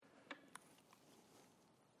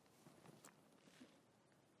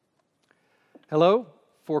Hello,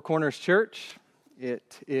 Four Corners Church.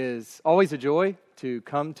 It is always a joy to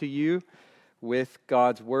come to you with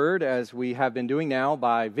God's Word, as we have been doing now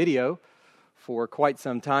by video for quite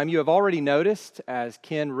some time. You have already noticed, as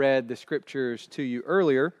Ken read the scriptures to you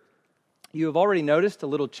earlier, you have already noticed a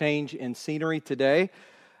little change in scenery today.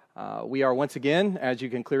 We are once again, as you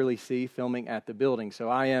can clearly see, filming at the building. So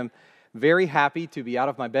I am very happy to be out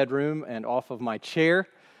of my bedroom and off of my chair.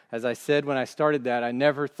 As I said when I started that, I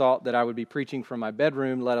never thought that I would be preaching from my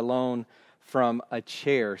bedroom, let alone from a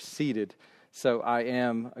chair seated. So I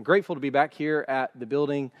am grateful to be back here at the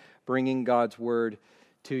building, bringing God's Word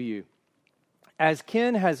to you. As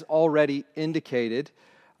Ken has already indicated,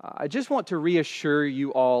 I just want to reassure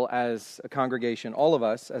you all as a congregation, all of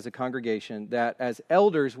us as a congregation, that as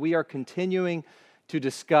elders, we are continuing to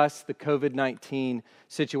discuss the COVID-19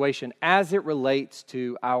 situation as it relates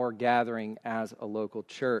to our gathering as a local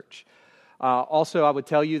church. Also, I would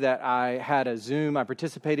tell you that I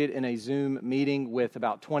participated in a Zoom meeting with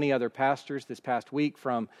about 20 other pastors this past week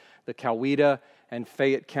from the Coweta and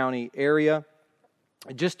Fayette County area,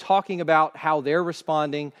 just talking about how they're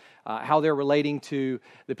responding, how they're relating to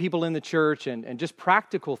the people in the church, and just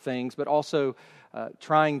practical things, but also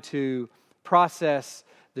trying to process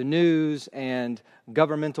the news and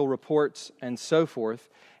governmental reports and so forth.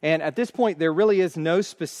 And at this point, there really is no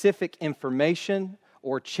specific information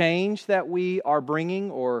or change that we are bringing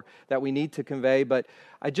or that we need to convey, but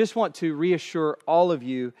I just want to reassure all of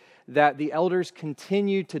you that the elders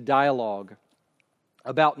continue to dialogue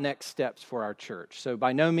about next steps for our church. So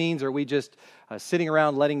by no means are we just sitting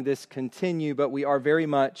around letting this continue, but we are very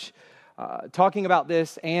much talking about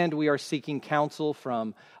this, and we are seeking counsel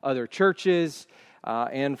from other churches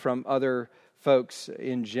and from other folks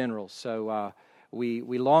in general. So we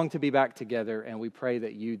long to be back together, and we pray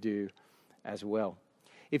that you do as well.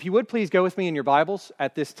 If you would please go with me in your Bibles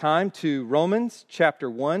at this time to Romans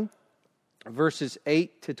chapter 1, verses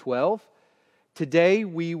 8 to 12. Today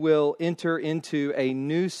we will enter into a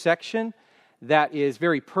new section that is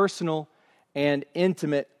very personal and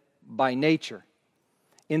intimate by nature.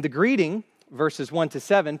 In the greeting, verses 1 to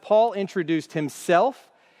 7, Paul introduced himself,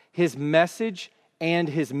 his message, and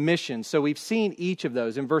his mission. So we've seen each of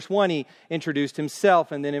those. In verse 1, he introduced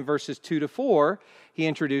himself, and then in verses 2 to 4, he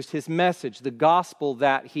introduced his message, the gospel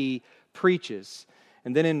that he preaches.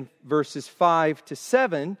 And then in verses 5 to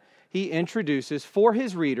 7, he introduces, for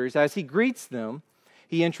his readers, as he greets them,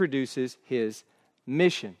 he introduces his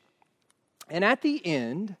mission. And at the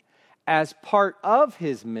end, as part of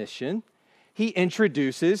his mission, he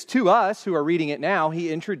introduces, to us who are reading it now,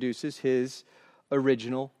 he introduces his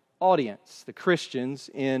original audience, the Christians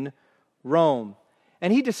in Rome.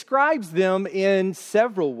 And he describes them in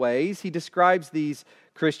several ways. He describes these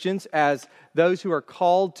Christians as those who are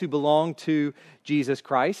called to belong to Jesus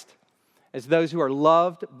Christ, as those who are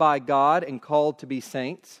loved by God and called to be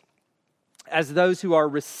saints, as those who are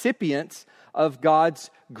recipients of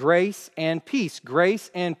God's grace and peace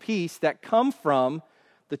that come from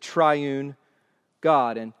the triune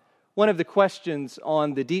God. And one of the questions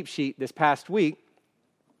on the deep sheet this past week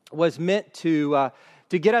was meant to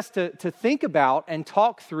get us to think about and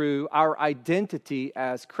talk through our identity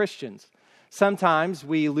as Christians. Sometimes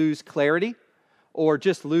we lose clarity or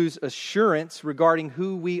just lose assurance regarding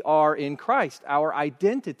who we are in Christ, our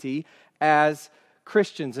identity as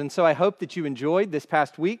Christians. And so I hope that you enjoyed this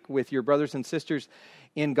past week with your brothers and sisters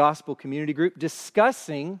in Gospel Community Group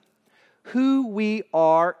discussing who we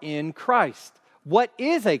are in Christ. What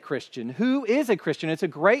is a Christian? Who is a Christian? It's a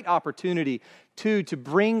great opportunity to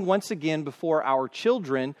bring once again before our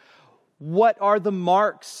children what are the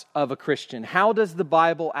marks of a Christian? How does the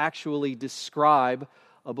Bible actually describe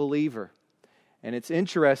a believer? And it's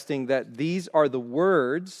interesting that these are the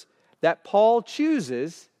words that Paul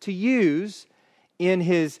chooses to use in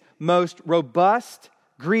his most robust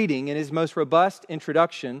greeting, in his most robust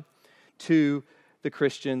introduction to the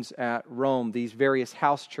Christians at Rome, these various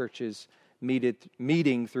house churches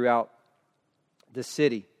meeting throughout the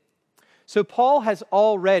city. So Paul has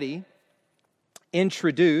already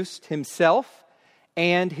introduced himself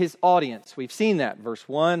and his audience. We've seen that, verse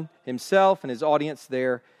 1, himself and his audience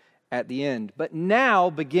there at the end. But now,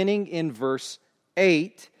 beginning in verse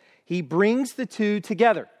 8, he brings the two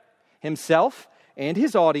together, himself and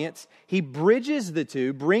his audience. He bridges the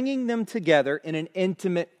two, bringing them together in an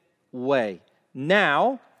intimate way.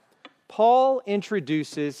 Now, Paul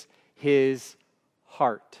introduces his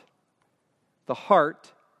heart, the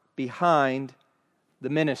heart behind the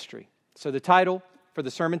ministry. So the title for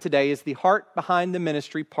the sermon today is The Heart Behind the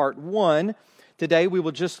Ministry, Part 1. Today we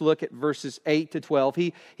will just look at verses 8 to 12.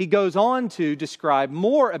 He goes on to describe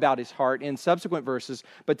more about his heart in subsequent verses,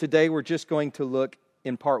 but today we're just going to look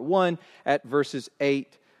in part 1 at verses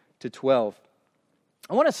 8 to 12.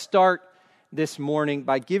 I want to start this morning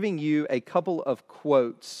by giving you a couple of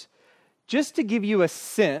quotes just to give you a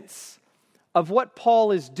sense of what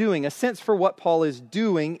Paul is doing, a sense for what Paul is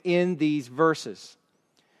doing in these verses.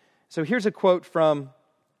 So here's a quote from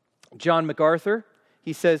John MacArthur.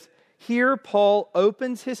 He says, "Here Paul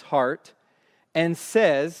opens his heart and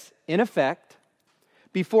says, in effect,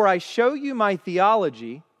 before I show you my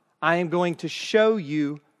theology, I am going to show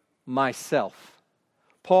you myself."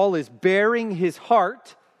 Paul is bearing his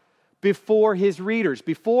heart before his readers,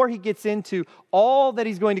 before he gets into all that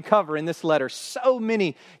he's going to cover in this letter. So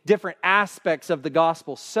many different aspects of the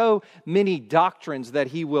gospel, so many doctrines that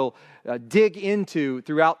he will dig into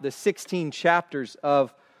throughout the 16 chapters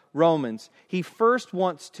of Romans. He first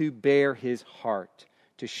wants to bear his heart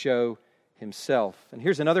to show himself. And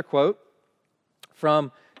here's another quote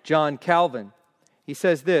from John Calvin. He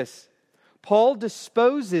says this, "Paul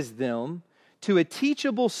disposes them to a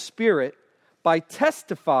teachable spirit by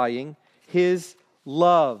testifying his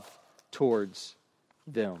love towards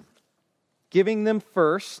them." Giving them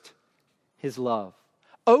first his love.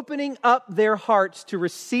 Opening up their hearts to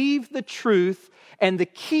receive the truth, and the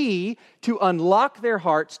key to unlock their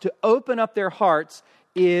hearts, to open up their hearts,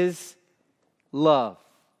 is love.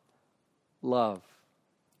 Love.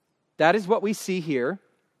 That is what we see here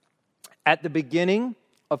at the beginning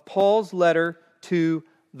of Paul's letter to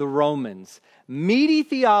the Romans. Meaty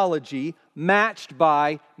theology matched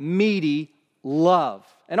by meaty love.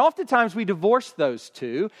 And oftentimes we divorce those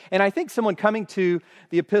two. And I think someone coming to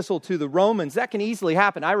the epistle to the Romans, that can easily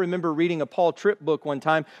happen. I remember reading a Paul Tripp book one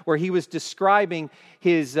time where he was describing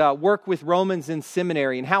his work with Romans in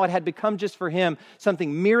seminary and how it had become just for him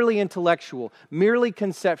something merely intellectual, merely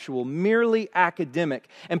conceptual, merely academic.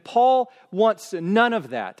 And Paul wants none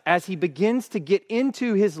of that. As he begins to get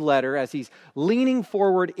into his letter, as he's leaning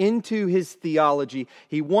forward into his theology,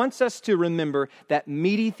 he wants us to remember that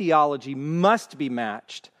meaty theology must be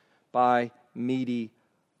matched by meaty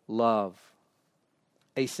love.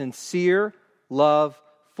 A sincere love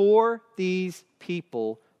for these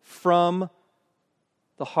people from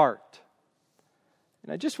the heart.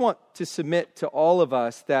 And I just want to submit to all of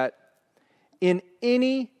us that in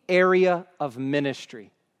any area of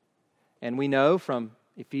ministry, and we know from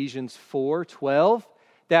Ephesians 4:12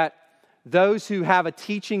 that those who have a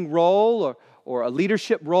teaching role or a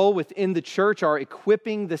leadership role within the church are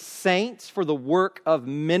equipping the saints for the work of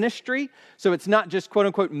ministry. So it's not just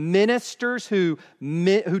quote-unquote ministers who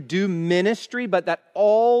do ministry, but that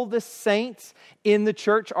all the saints in the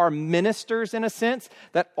church are ministers in a sense,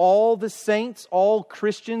 that all the saints, all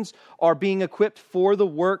Christians are being equipped for the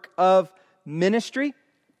work of ministry.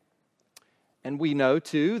 And we know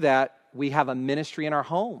too that we have a ministry in our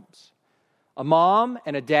homes. A mom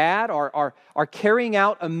and a dad are carrying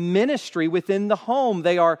out a ministry within the home.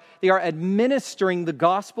 They are administering the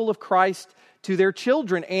gospel of Christ to their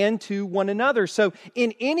children and to one another. So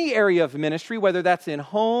in any area of ministry, whether that's in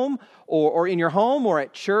home or in your home or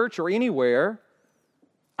at church or anywhere,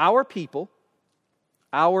 our people,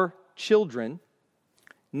 our children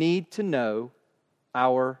need to know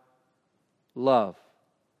our love.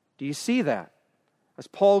 Do you see that? As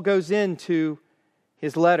Paul goes into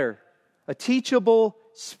his letter, a teachable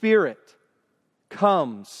spirit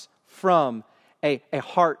comes from a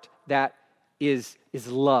heart that is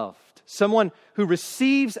loved. Someone who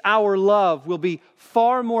receives our love will be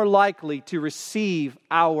far more likely to receive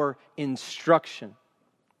our instruction.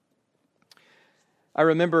 I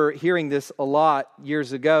remember hearing this a lot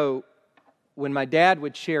years ago when my dad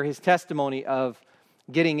would share his testimony of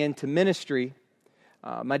getting into ministry.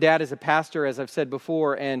 My dad is a pastor, as I've said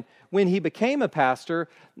before, and when he became a pastor,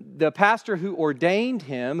 the pastor who ordained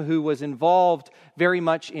him, who was involved very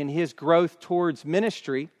much in his growth towards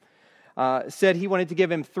ministry, said he wanted to give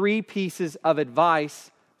him 3 pieces of advice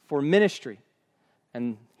for ministry.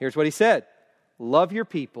 And here's what he said: love your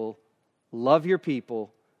people, love your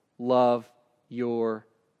people, love your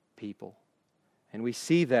people. And we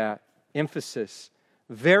see that emphasis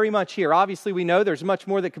very much here. Obviously, we know there's much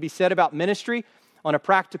more that could be said about ministry on a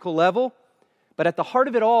practical level, but at the heart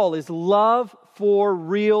of it all is love for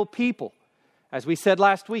real people. As we said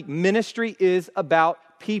last week, ministry is about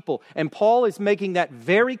people, and Paul is making that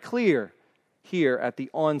very clear here at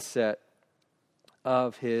the onset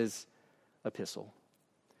of his epistle.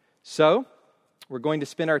 So, we're going to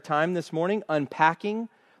spend our time this morning unpacking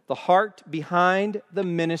the heart behind the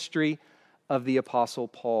ministry of the Apostle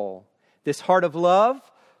Paul. This heart of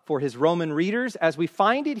love for his Roman readers as we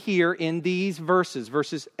find it here in these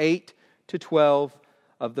verses 8 to 12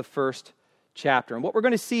 of the first chapter. And what we're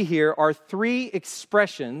going to see here are three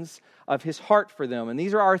expressions of his heart for them. And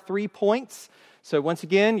these are our 3 points. So once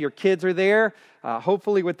again, your kids are there,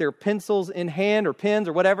 hopefully with their pencils in hand or pens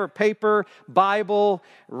or whatever, paper, Bible,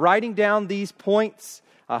 writing down these points.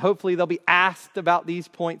 Hopefully they'll be asked about these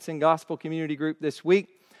points in Gospel Community Group this week.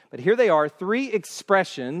 But here they are, 3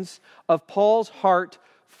 expressions of Paul's heart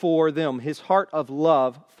for them, his heart of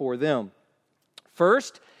love for them.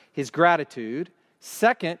 First, his gratitude.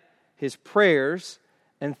 Second, his prayers.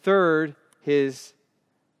 And third, his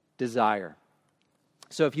desire.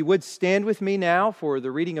 So if you would stand with me now for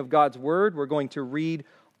the reading of God's Word. We're going to read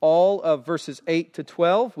all of verses 8 to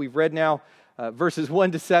 12. We've read now verses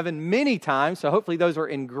 1 to 7 many times, so hopefully those are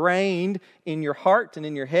ingrained in your heart and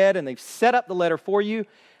in your head, and they've set up the letter for you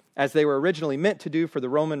as they were originally meant to do for the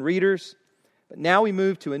Roman readers. But now we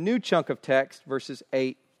move to a new chunk of text, verses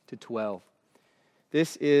 8 to 12.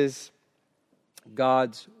 This is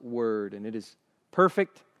God's Word, and it is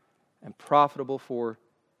perfect and profitable for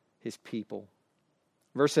His people.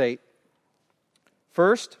 Verse 8,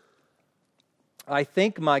 "First, I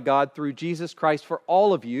thank my God through Jesus Christ for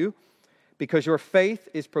all of you, because your faith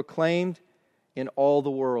is proclaimed in all the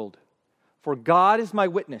world. For God is my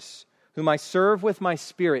witness, whom I serve with my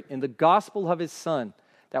spirit in the gospel of His Son,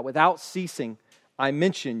 that without ceasing I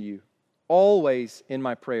mention you always in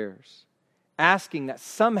my prayers, asking that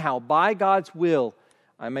somehow by God's will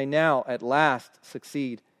I may now at last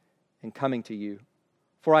succeed in coming to you.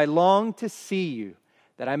 For I long to see you,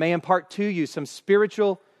 that I may impart to you some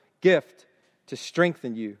spiritual gift to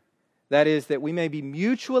strengthen you. That is, that we may be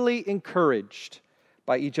mutually encouraged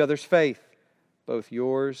by each other's faith, both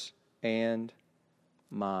yours and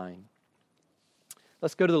mine."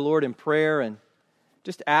 Let's go to the Lord in prayer and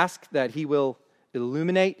just ask that He will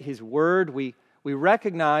illuminate His Word. We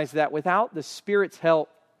recognize that without the Spirit's help,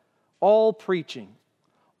 all preaching,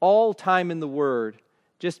 all time in the Word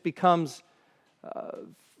just becomes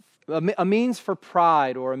a means for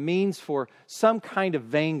pride or a means for some kind of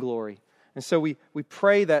vainglory. And so we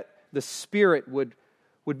pray that the Spirit would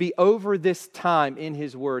be over this time in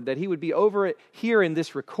His Word, that He would be over it here in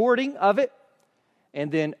this recording of it,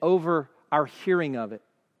 and then over our hearing of it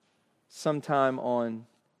sometime on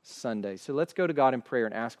Sunday. So let's go to God in prayer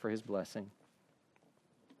and ask for His blessing.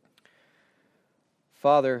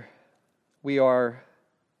 Father, we are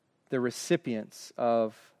the recipients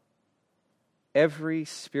of every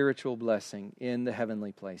spiritual blessing in the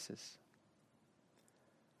heavenly places.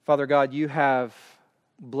 Father God, you have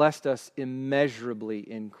blessed us immeasurably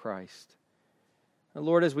in Christ. And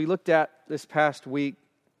Lord, as we looked at this past week,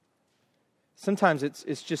 sometimes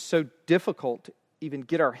it's just so difficult to even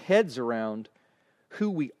get our heads around who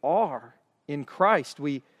we are in Christ.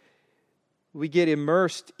 We get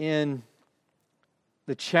immersed in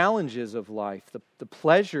the challenges of life, the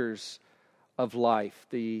pleasures of life,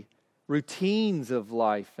 the routines of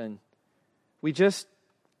life, and we just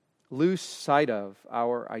lose sight of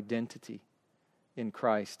our identity in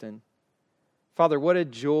Christ. And Father, what a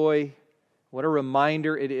joy, what a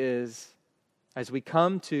reminder it is as we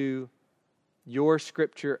come to your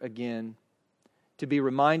Scripture again, to be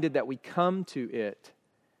reminded that we come to it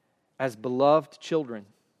as beloved children,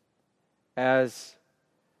 as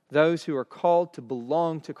those who are called to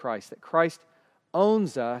belong to Christ, that Christ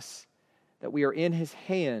owns us, that we are in His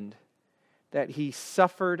hand, that He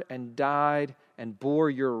suffered and died and bore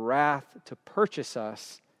your wrath to purchase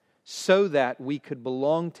us so that we could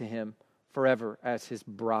belong to Him forever as His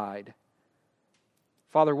bride.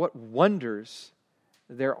 Father, what wonders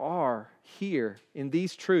there are here in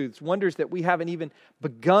these truths, wonders that we haven't even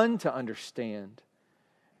begun to understand.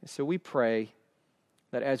 And so we pray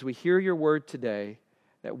that as we hear your word today,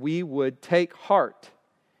 that we would take heart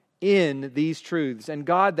in these truths. And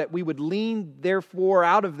God, that we would lean, therefore,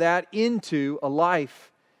 out of that into a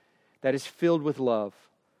life that is filled with love.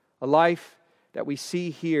 A life that we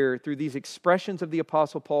see here through these expressions of the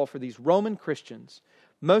Apostle Paul for these Roman Christians,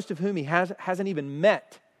 most of whom he hasn't even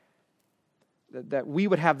met, that we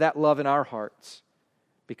would have that love in our hearts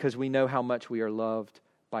because we know how much we are loved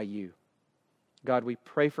by you. God, we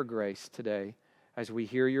pray for grace today as we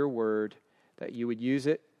hear your word, that you would use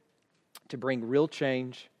it to bring real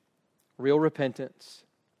change, real repentance,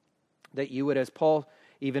 that you would, as Paul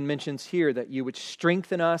even mentions here, that you would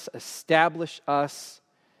strengthen us, establish us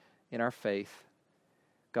in our faith.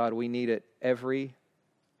 God, we need it every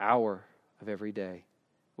hour of every day.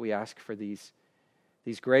 We ask for these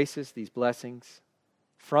graces, these blessings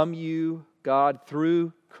from you, God,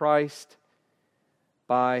 through Christ,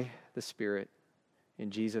 by the Spirit.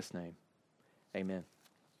 In Jesus' name, amen.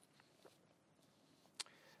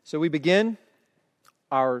 So we begin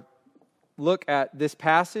our look at this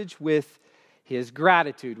passage with his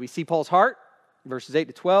gratitude. We see Paul's heart, verses 8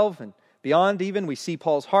 to 12, and beyond even, we see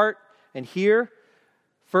Paul's heart. And here,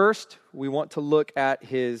 first, we want to look at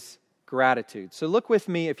his gratitude. So look with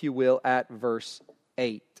me, if you will, at verse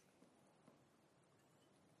 8.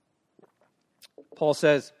 Paul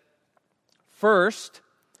says, "First,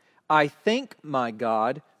 I thank my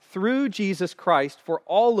God through Jesus Christ for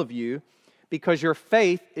all of you, because your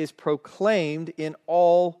faith is proclaimed in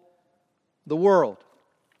all the world."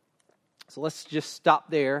 So let's just stop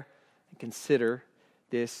there and consider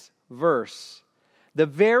this verse. The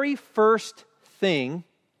very first thing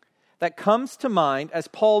that comes to mind as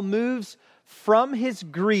Paul moves from his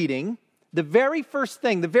greeting, the very first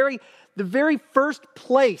thing, the very first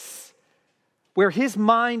place where his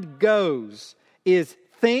mind goes is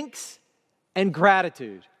thanks and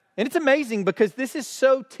gratitude. And it's amazing because this is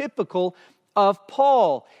so typical of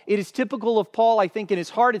Paul. It is typical of Paul, I think, in his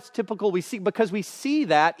heart. It's typical because we see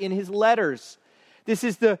that in his letters. This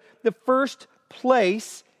is the first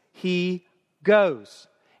place he goes.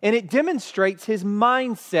 And it demonstrates his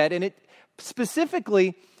mindset. And it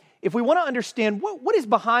specifically, if we want to understand what is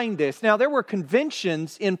behind this. Now, there were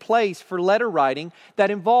conventions in place for letter writing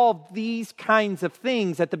that involved these kinds of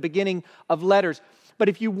things at the beginning of letters. But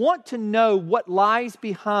if you want to know what lies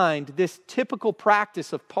behind this typical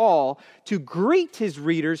practice of Paul to greet his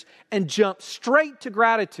readers and jump straight to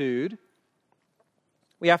gratitude,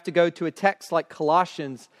 we have to go to a text like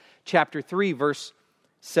Colossians chapter 3, verse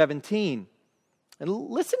 17. And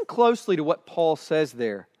listen closely to what Paul says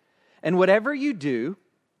there. "And whatever you do,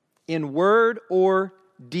 in word or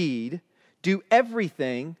deed, do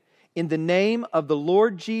everything in the name of the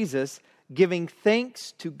Lord Jesus, giving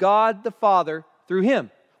thanks to God the Father through Him."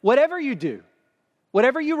 Whatever you do,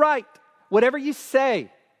 whatever you write, whatever you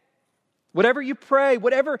say, whatever you pray,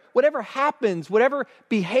 whatever happens, whatever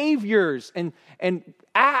behaviors and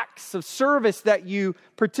acts of service that you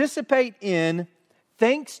participate in,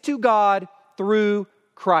 thanks to God through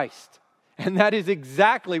Christ. And that is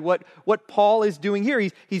exactly what Paul is doing here.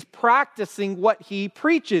 He's practicing what he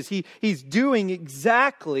preaches. He's doing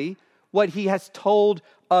exactly what he has told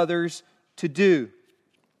others to do.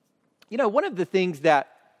 You know, one of the things that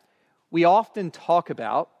we often talk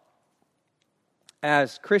about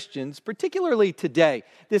as Christians, particularly today,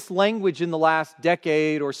 this language in the last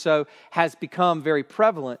decade or so has become very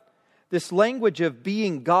prevalent. This language of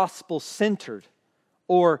being gospel-centered,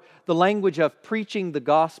 or the language of preaching the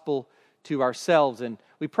gospel to ourselves. And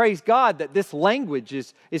we praise God that this language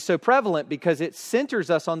is so prevalent because it centers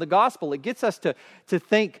us on the gospel. It gets us to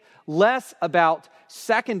think less about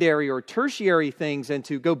secondary or tertiary things and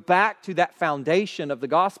to go back to that foundation of the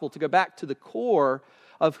gospel, to go back to the core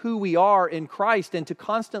of who we are in Christ and to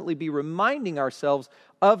constantly be reminding ourselves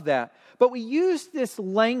of that. But we use this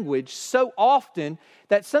language so often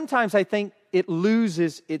that sometimes I think it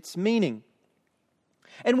loses its meaning.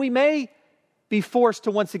 And we may be forced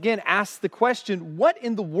to once again ask the question, what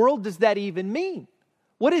in the world does that even mean?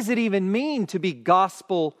 What does it even mean to be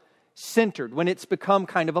gospel-centered when it's become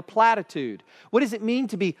kind of a platitude? What does it mean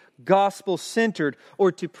to be gospel-centered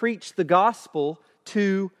or to preach the gospel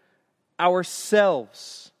to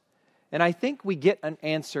ourselves? And I think we get an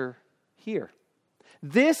answer here.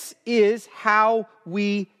 This is how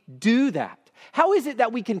we do that. How is it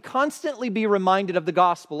that we can constantly be reminded of the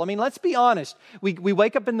gospel? I mean, let's be honest. We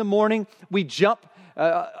wake up in the morning, we jump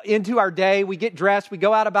into our day, we get dressed, we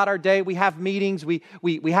go out about our day, we have meetings, we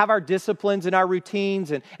have our disciplines and our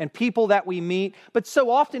routines and people that we meet. But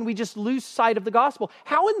so often we just lose sight of the gospel.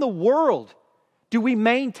 How in the world do we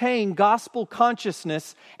maintain gospel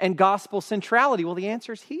consciousness and gospel centrality? Well, the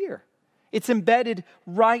answer is here. It's embedded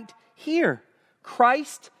right here.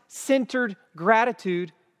 Christ-centered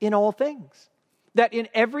gratitude in all things. That in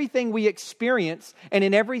everything we experience and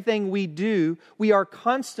in everything we do, we are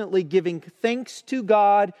constantly giving thanks to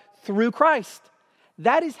God through Christ.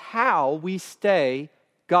 That is how we stay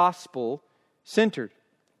gospel-centered.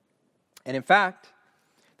 And in fact,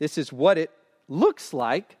 this is what it looks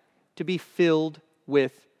like to be filled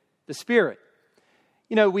with the Spirit.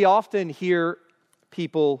 You know, we often hear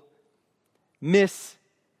people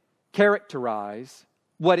mischaracterize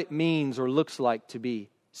what it means or looks like to be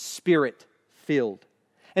Spirit-filled.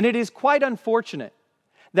 And it is quite unfortunate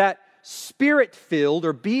that Spirit-filled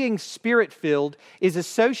or being Spirit-filled is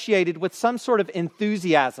associated with some sort of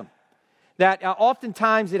enthusiasm. That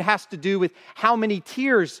oftentimes it has to do with how many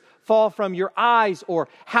tears fall from your eyes or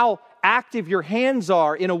how active your hands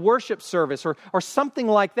are in a worship service or something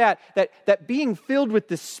like that. That being filled with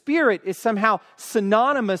the Spirit is somehow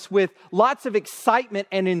synonymous with lots of excitement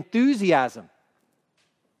and enthusiasm.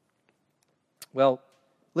 Well,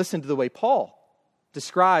 listen to the way Paul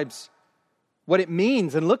describes what it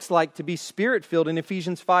means and looks like to be Spirit-filled in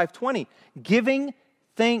Ephesians 5:20. Giving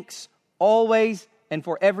thanks always and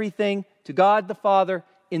for everything to God the Father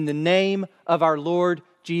in the name of our Lord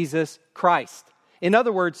Jesus Christ. In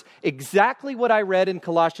other words, exactly what I read in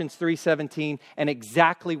Colossians 3:17 and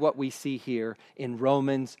exactly what we see here in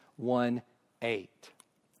Romans 1:8.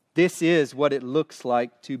 This is what it looks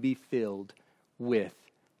like to be filled with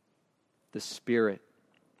the Spirit.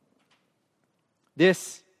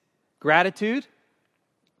 This gratitude,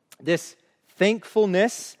 this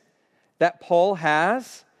thankfulness that Paul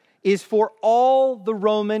has is for all the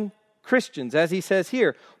Roman Christians. As he says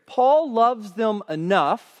here, Paul loves them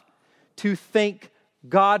enough to thank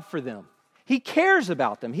God for them. He cares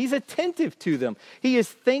about them. He's attentive to them. He is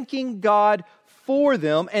thanking God for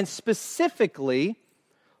them. And specifically,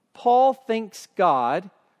 Paul thanks God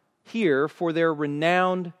here for their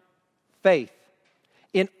renowned faith.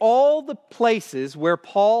 In all the places where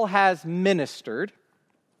Paul has ministered,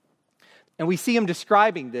 and we see him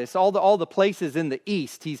describing this, all the places in the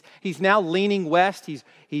east. He's now leaning west.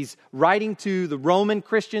 He's writing to the Roman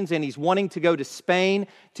Christians, and he's wanting to go to Spain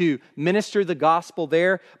to minister the gospel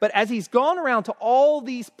there. But as he's gone around to all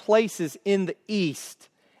these places in the east,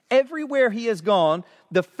 everywhere he has gone,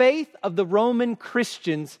 the faith of the Roman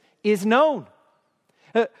Christians is known.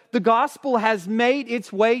 The gospel has made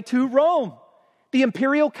its way to Rome, the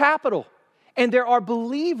imperial capital. And there are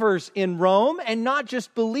believers in Rome, and not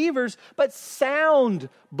just believers, but sound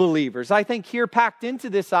believers. I think here packed into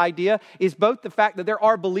this idea is both the fact that there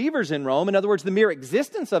are believers in Rome, in other words, the mere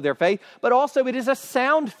existence of their faith, but also it is a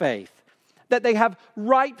sound faith, that they have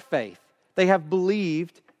right faith. They have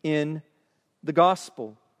believed in the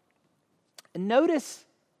gospel. And notice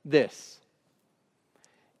this.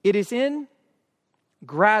 It is in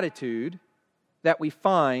gratitude that we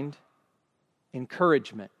find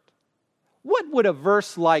encouragement. What would a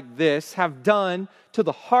verse like this have done to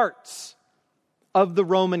the hearts of the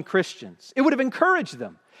Roman Christians? It would have encouraged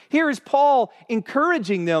them. Here is Paul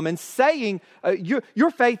encouraging them and saying, your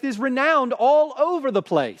faith is renowned all over the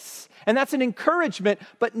place. And that's an encouragement,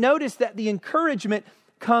 but notice that the encouragement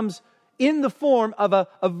comes in the form of a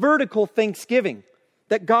vertical thanksgiving.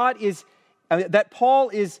 That Paul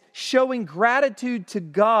is showing gratitude to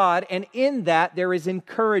God, and in that there is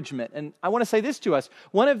encouragement. And I want to say this to us.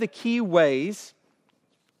 One of the key ways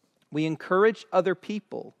we encourage other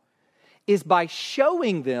people is by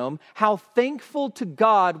showing them how thankful to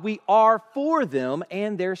God we are for them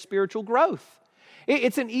and their spiritual growth.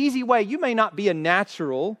 It's an easy way. You may not be a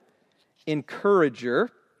natural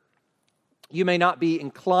encourager. You may not be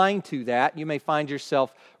inclined to that. You may find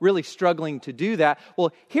yourself really struggling to do that.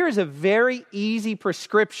 Well, here's a very easy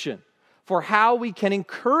prescription for how we can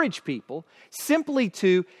encourage people, simply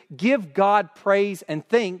to give God praise and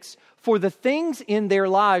thanks for the things in their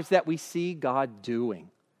lives that we see God doing.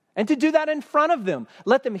 And to do that in front of them.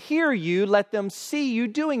 Let them hear you. Let them see you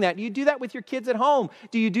doing that. Do you do that with your kids at home?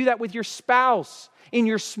 Do you do that with your spouse, in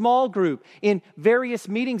your small group, in various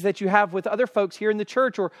meetings that you have with other folks here in the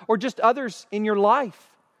church, or just others in your life?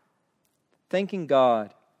 Thanking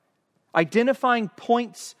God. Identifying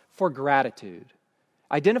points for gratitude.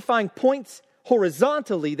 Identifying points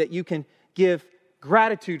horizontally that you can give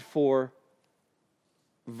gratitude for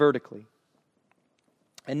vertically.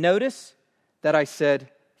 And notice that I said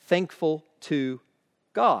thankful to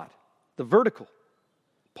God, the vertical.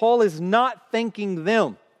 Paul is not thanking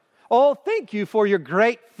them. Oh, thank you for your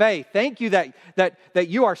great faith. Thank you that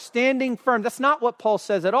you are standing firm. That's not what Paul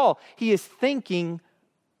says at all. He is thanking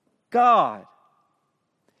God.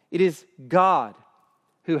 It is God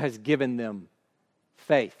who has given them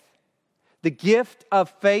faith. The gift of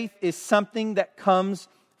faith is something that comes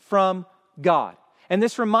from God. And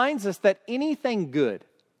this reminds us that anything good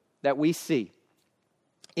that we see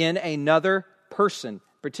in another person,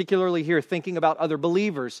 particularly here thinking about other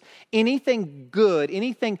believers, anything good,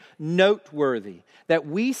 anything noteworthy that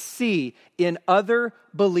we see in other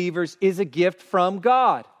believers is a gift from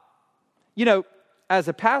God. You know, as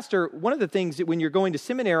a pastor, one of the things that when you're going to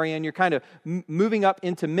seminary and you're kind of moving up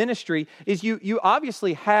into ministry is you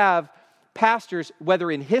obviously have pastors, whether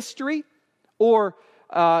in history or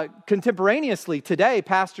contemporaneously today,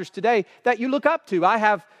 pastors today, that you look up to. I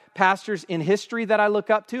have pastors in history that I look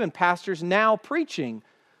up to, and pastors now preaching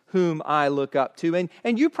whom I look up to.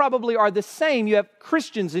 And you probably are the same. You have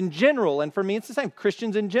Christians in general, and for me it's the same.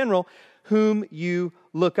 Christians in general whom you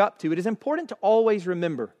look up to. It is important to always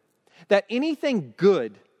remember that anything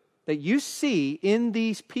good that you see in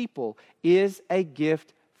these people is a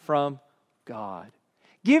gift from God.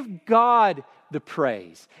 Give God the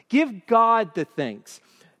praise. Give God the thanks.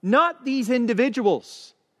 not these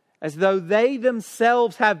individuals, as though they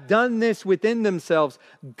themselves have done this within themselves.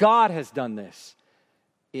 God has done this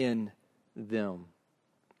in them.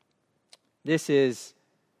 This is,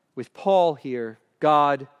 with Paul here,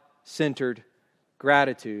 God-centered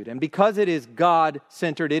gratitude. And because it is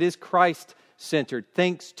God-centered, it is Christ-centered.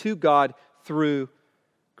 Thanks to God through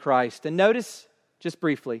Christ. And notice, just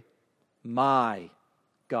briefly, my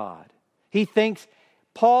God.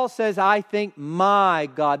 Paul says, I thank my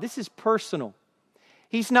God. This is personal.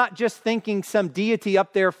 He's not just thinking some deity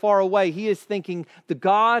up there far away. He is thinking the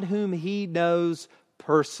God whom he knows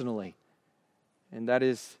personally. And that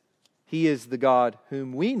is, he is the God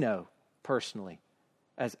whom we know personally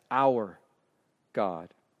as our God.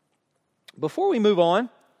 Before we move on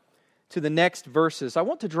to the next verses, I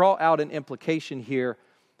want to draw out an implication here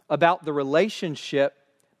about the relationship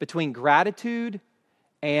between gratitude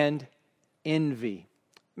and envy.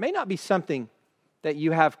 It may not be something that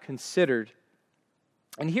you have considered.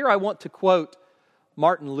 And here I want to quote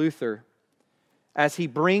Martin Luther as he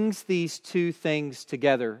brings these two things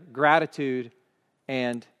together, gratitude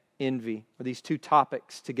and envy, or these two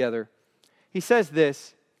topics together. He says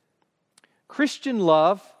this: Christian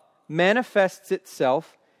love manifests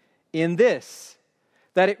itself in this,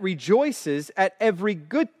 that it rejoices at every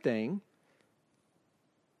good thing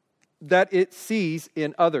that it sees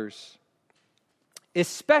in others,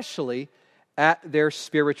 especially at their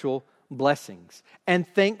spiritual blessings, and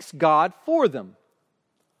thanks God for them.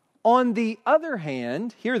 On the other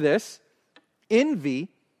hand, hear this, envy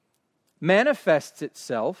manifests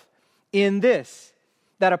itself in this,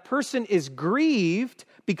 that a person is grieved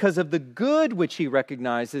because of the good which he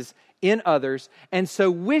recognizes in others, and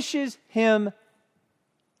so wishes him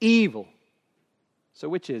evil. So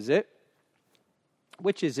which is it?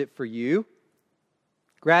 Which is it for you?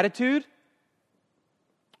 Gratitude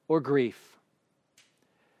or grief?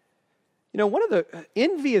 You know,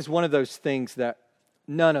 envy is one of those things that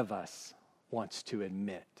none of us wants to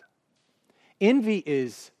admit. Envy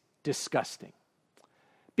is disgusting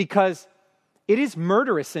because it is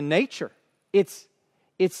murderous in nature. It's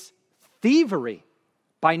thievery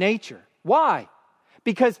by nature. Why?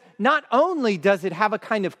 Because not only does it have a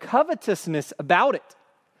kind of covetousness about it,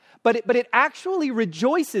 but it actually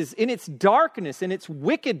rejoices in its darkness, in its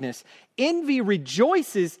wickedness. Envy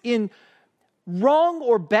rejoices in wrong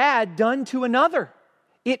or bad done to another.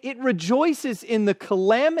 It rejoices in the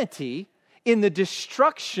calamity, in the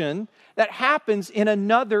destruction that happens in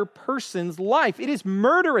another person's life. It is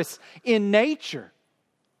murderous in nature.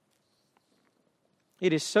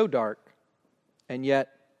 It is so dark and yet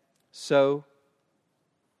so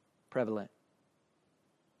prevalent.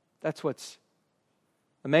 That's what's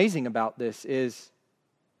amazing about this is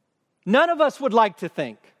none of us would like to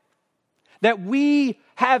think that we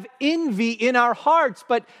have envy in our hearts,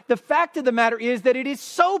 but the fact of the matter is that it is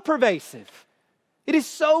so pervasive. It is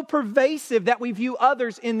so pervasive that we view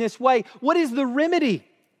others in this way. What is the remedy?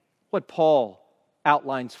 What Paul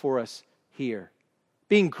outlines for us here.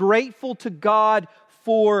 Being grateful to God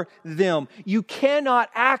for them. You cannot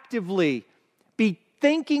actively be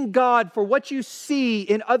thanking God for what you see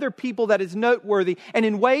in other people that is noteworthy and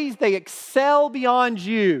in ways they excel beyond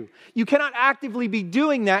you. You cannot actively be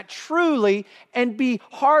doing that truly and be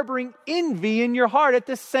harboring envy in your heart at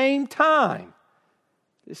the same time.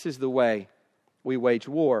 This is the way we wage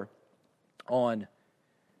war on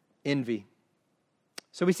envy.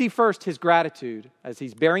 So we see first his gratitude as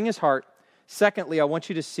he's bearing his heart. Secondly, I want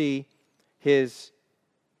you to see his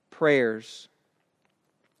prayers.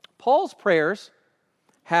 Paul's prayers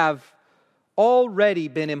have already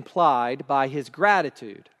been implied by his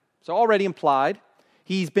gratitude. It's already implied.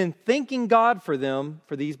 He's been thanking God for them,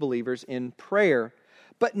 for these believers, in prayer.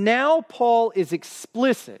 But now Paul is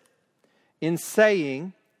explicit in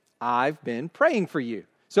saying, I've been praying for you.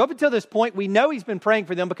 So up until this point, we know he's been praying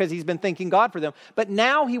for them because he's been thanking God for them. But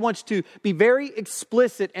now he wants to be very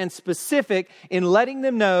explicit and specific in letting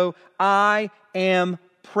them know, I am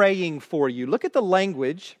praying for you. Look at the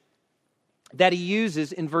language that he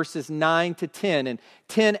uses in verses 9 to 10. And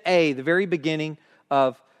 10a, the very beginning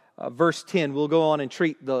of verse 10. We'll go on and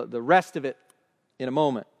treat the rest of it in a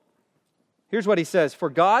moment. Here's what he says. For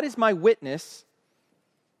God is my witness,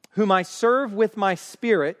 whom I serve with my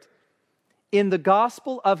spirit in the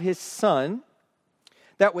gospel of his Son,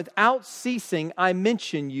 that without ceasing I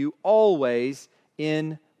mention you always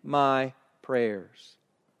in my prayers.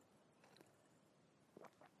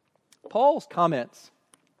 Paul's comments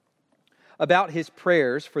about his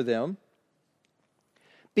prayers for them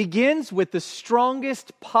begins with the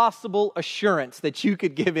strongest possible assurance that you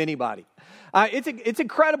could give anybody. It's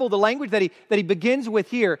incredible the language that he begins with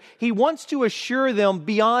here. He wants to assure them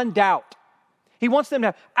beyond doubt. He wants them to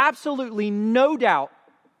have absolutely no doubt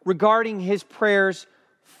regarding his prayers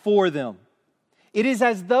for them. It is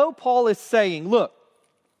as though Paul is saying, look,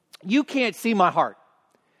 you can't see my heart.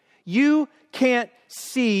 You can't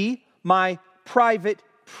see my private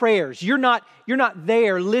prayers. You're not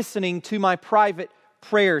there listening to my private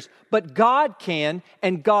prayers, but God can,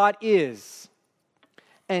 and God is.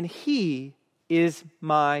 And he is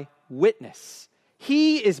my witness.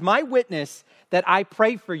 He is my witness that I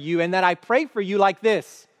pray for you, and that I pray for you like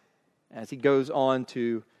this, as he goes on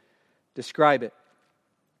to describe it.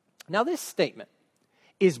 Now, this statement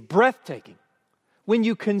is breathtaking when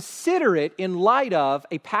you consider it in light of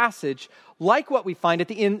a passage like what we find at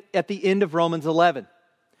the end of Romans 11.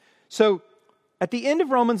 So, at the end of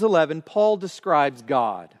Romans 11, Paul describes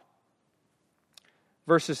God.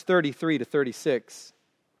 Verses 33 to 36.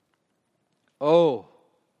 Oh,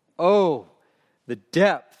 the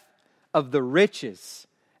depth of the riches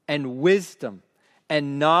and wisdom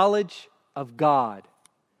and knowledge of God.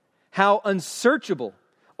 How unsearchable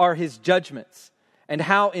are his judgments, and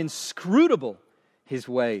how inscrutable his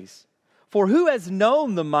ways. For who has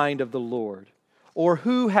known the mind of the Lord? Or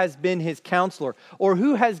who has been his counselor? Or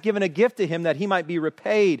who has given a gift to him that he might be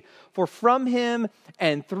repaid? For from him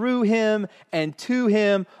and through him and to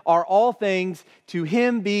him are all things. To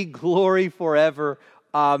him be glory forever.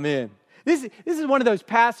 Amen. This is one of those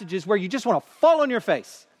passages where you just want to fall on your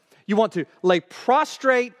face. You want to lay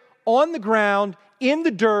prostrate on the ground, in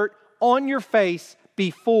the dirt, on your face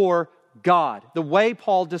before God. The way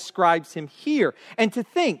Paul describes him here. And to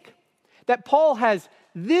think that Paul has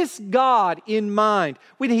this God in mind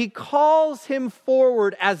when he calls him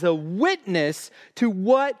forward as a witness to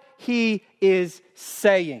what he is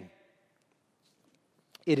saying.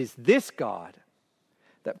 It is this God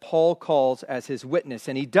that Paul calls as his witness.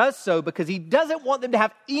 And he does so because he doesn't want them to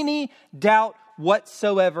have any doubt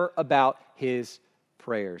whatsoever about his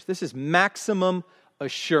prayers. This is maximum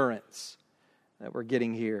assurance that we're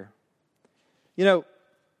getting here. You know,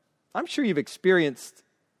 I'm sure you've experienced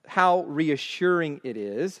how reassuring it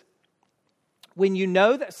is when you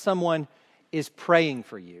know that someone is praying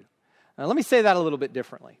for you. Now, let me say that a little bit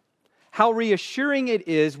differently. How reassuring it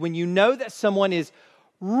is when you know that someone is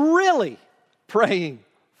really praying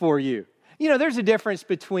for you. You know, there's a difference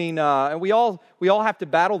between, and we all have to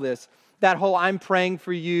battle this, that whole I'm praying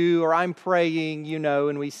for you or I'm praying, you know,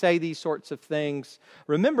 and we say these sorts of things.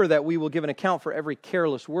 Remember that we will give an account for every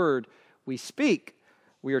careless word we speak,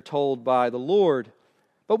 we are told by the Lord.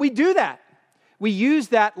 But we do that. We use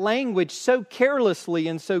that language so carelessly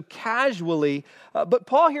and so casually. But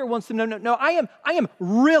Paul here wants them to know, no, I am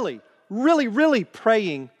really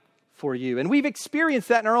praying for you. And we've experienced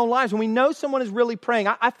that in our own lives when we know someone is really praying.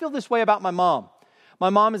 I feel this way about my mom.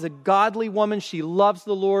 My mom is a godly woman. She loves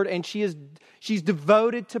the Lord, and she's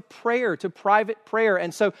devoted to prayer, to private prayer.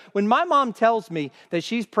 And so when my mom tells me that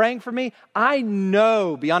she's praying for me, I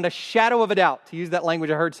know beyond a shadow of a doubt, to use that language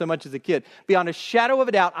I heard so much as a kid, beyond a shadow of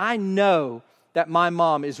a doubt, I know that my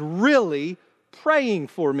mom is really praying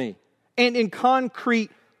for me, and in concrete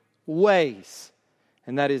ways.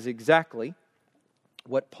 And that is exactly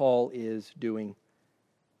what Paul is doing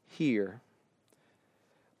here.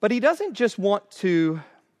 But he doesn't just want to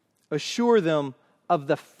assure them of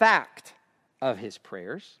the fact of his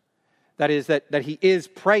prayers. That is, that he is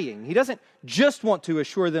praying. He doesn't just want to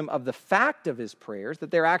assure them of the fact of his prayers, that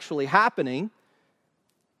they're actually happening.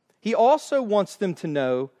 He also wants them to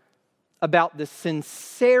know about the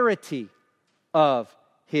sincerity of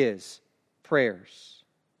his prayers.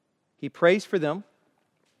 He prays for them.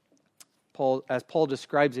 As Paul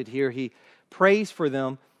describes it here, he prays for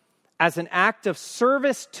them as an act of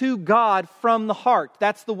service to God from the heart.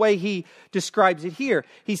 That's the way he describes it here.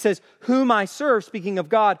 He says, whom I serve, speaking of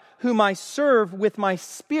God, whom I serve with my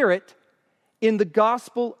spirit in the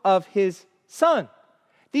gospel of his Son.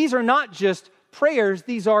 These are not just prayers,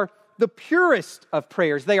 these are the purest of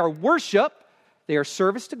prayers. They are worship, they are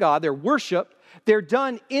service to God, they're worship, they're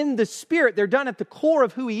done in the Spirit, they're done at the core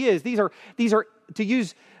of who he is. These are to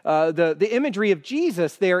use the imagery of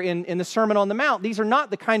Jesus there in the Sermon on the Mount. These are not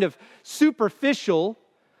the kind of superficial,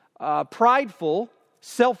 prideful,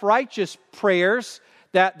 self-righteous prayers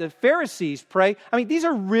that the Pharisees pray. I mean, these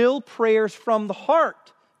are real prayers from the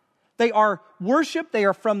heart. They are worship, they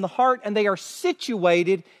are from the heart, and they are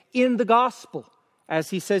situated in the gospel. As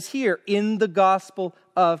he says here, in the gospel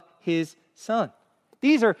of his Son.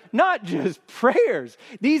 These are not just prayers.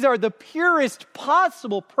 These are the purest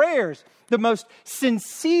possible prayers, the most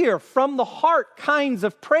sincere, from the heart kinds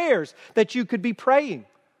of prayers that you could be praying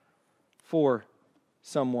for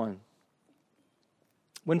someone.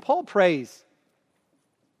 When Paul prays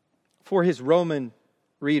for his Roman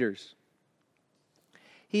readers,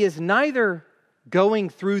 he is neither going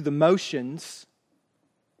through the motions,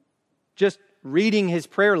 just reading his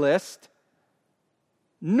prayer list,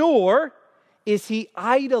 nor is he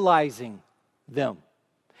idolizing them.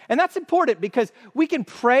 And that's important because we can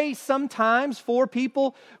pray sometimes for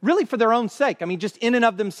people really for their own sake. I mean, just in and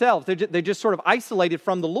of themselves. They're just sort of isolated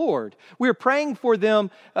from the Lord. We're praying for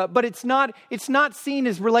them, but it's not seen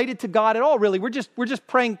as related to God at all, really. We're just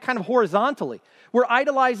praying kind of horizontally. We're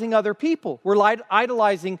idolizing other people. We're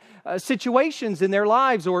idolizing situations in their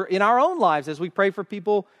lives or in our own lives as we pray for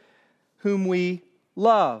people whom we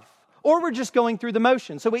love. Or we're just going through the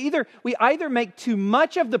motions. So we either make too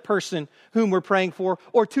much of the person whom we're praying for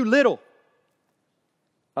or too little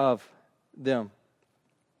of them.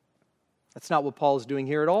 That's not what Paul is doing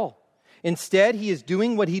here at all. Instead, he is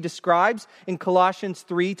doing what he describes in Colossians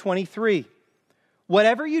 3:23.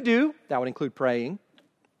 Whatever you do, that would include praying,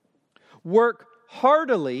 work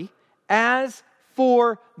heartily as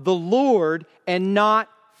for the Lord and not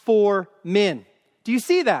for men. Do you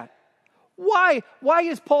see that? Why? Why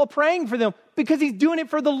is Paul praying for them? Because he's doing it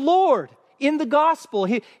for the Lord in the gospel.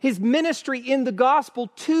 His ministry in the gospel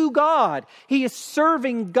to God. He is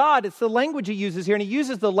serving God. It's the language he uses here. And he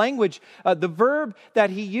uses the language, the verb that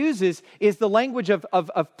he uses is the language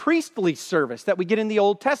of priestly service that we get in the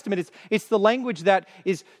Old Testament. It's the language that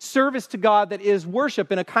is service to God, that is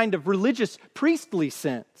worship in a kind of religious, priestly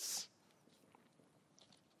sense.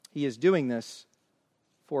 He is doing this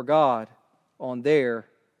for God on their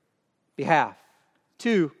behalf.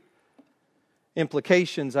 Two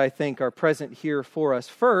implications, I think, are present here for us.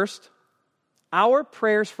 First, our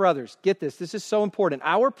prayers for others. Get this. This is so important.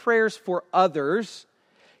 Our prayers for others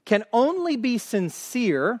can only be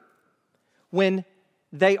sincere when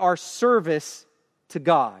they are service to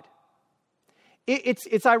God.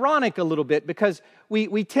 It's ironic a little bit because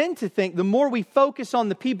we tend to think the more we focus on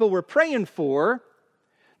the people we're praying for,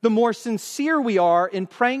 the more sincere we are in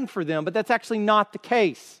praying for them. But that's actually not the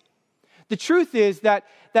case. The truth is that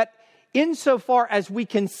insofar as we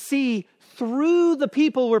can see through the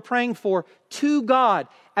people we're praying for to God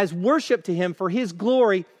as worship to Him for His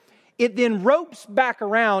glory, it then ropes back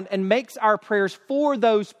around and makes our prayers for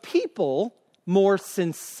those people more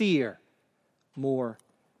sincere, more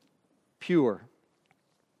pure.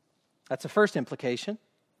 That's the first implication.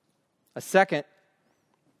 A second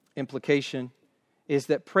implication is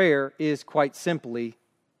that prayer is quite simply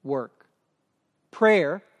work.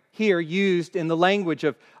 Prayer, here used in the language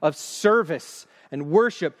of service and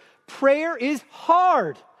worship, prayer is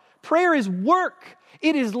hard. Prayer is work.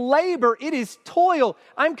 It is labor. It is toil.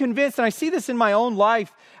 I'm convinced, and I see this in my own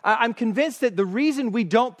life, I'm convinced that the reason we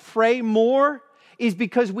don't pray more is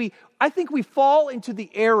because I think we fall into the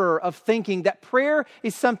error of thinking that prayer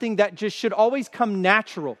is something that just should always come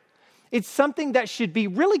natural. It's something that should be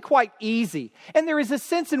really quite easy. And there is a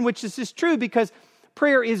sense in which this is true because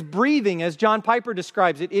prayer is breathing, as John Piper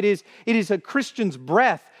describes it. It is a Christian's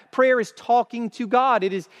breath. Prayer is talking to God.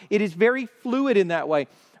 It is very fluid in that way.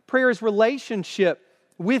 Prayer is relationship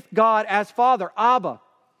with God as Father, Abba.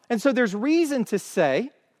 And so there's reason to say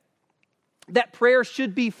that prayer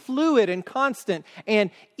should be fluid and constant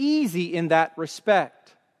and easy in that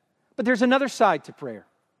respect. But there's another side to prayer.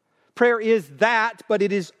 Prayer is that, but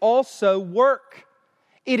it is also work.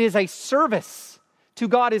 It is a service to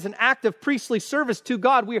God, is an act of priestly service to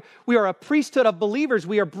God. We are a priesthood of believers.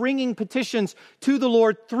 We are bringing petitions to the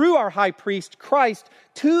Lord through our high priest, Christ,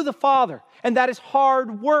 to the Father. And that is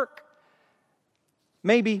hard work.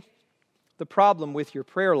 Maybe the problem with your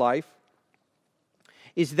prayer life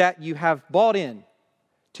is that you have bought in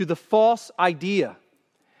to the false idea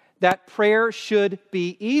that prayer should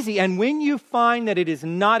be easy. And when you find that it is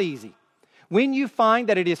not easy, when you find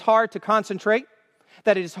that it is hard to concentrate,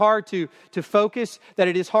 that it is hard to focus, that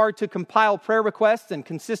it is hard to compile prayer requests and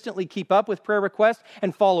consistently keep up with prayer requests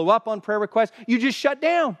and follow up on prayer requests, you just shut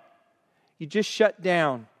down. You just shut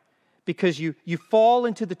down because you fall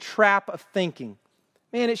into the trap of thinking,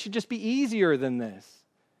 man, it should just be easier than this.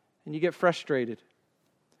 And you get frustrated.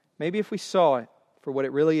 Maybe if we saw it for what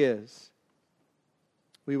it really is,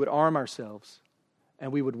 we would arm ourselves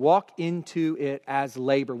and we would walk into it as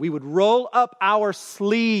labor. We would roll up our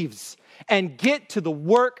sleeves and get to the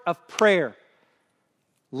work of prayer,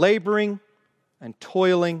 laboring and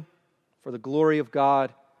toiling for the glory of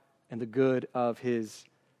God and the good of His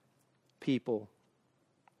people.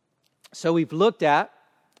 So we've looked at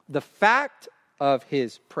the fact of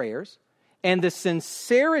His prayers and the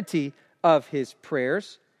sincerity of His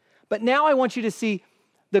prayers, but now I want you to see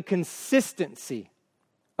the consistency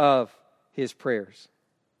of His prayers.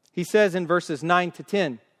 He says in verses 9 to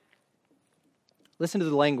 10, listen to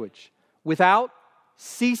the language. Without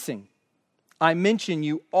ceasing, I mention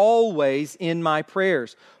you always in my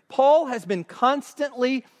prayers. Paul has been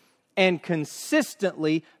constantly and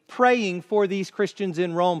consistently praying for these Christians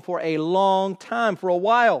in Rome for a long time, for a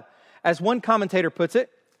while. As one commentator puts it,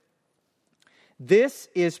 this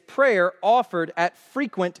is prayer offered at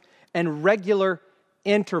frequent and regular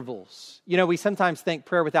intervals. You know, we sometimes think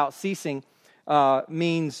prayer without ceasing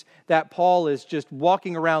means that Paul is just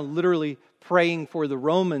walking around literally praying for the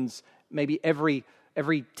Romans maybe every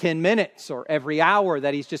 10 minutes or every hour,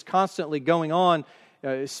 that he's just constantly going on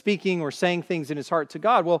speaking or saying things in his heart to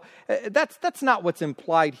God. Well, that's not what's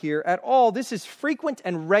implied here at all. This is frequent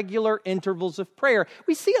and regular intervals of prayer.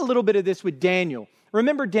 We see a little bit of this with Daniel.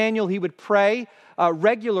 Remember Daniel, he would pray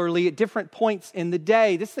regularly at different points in the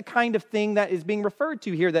day. This is the kind of thing that is being referred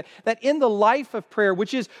to here, that in the life of prayer,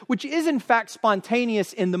 which is in fact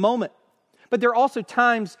spontaneous in the moment, but there are also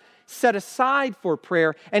times set aside for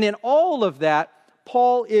prayer. And in all of that,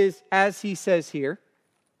 Paul is, as he says here,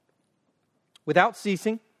 without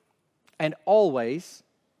ceasing and always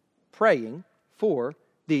praying for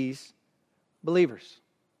these believers.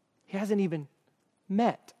 He hasn't even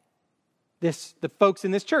met the folks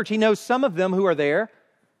in this church. He knows some of them who are there,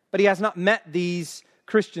 but he has not met these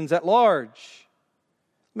Christians at large.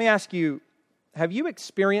 Let me ask you, have you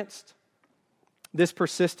experienced this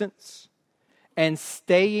persistence and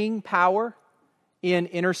staying power in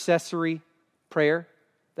intercessory prayer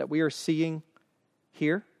that we are seeing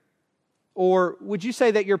here? Or would you say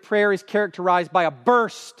that your prayer is characterized by a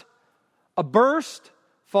burst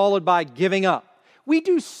followed by giving up? We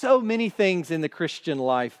do so many things in the Christian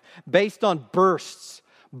life based on bursts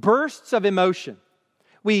of emotion.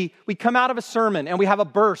 We come out of a sermon and we have a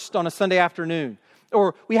burst on a Sunday afternoon.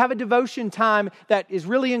 Or we have a devotion time that is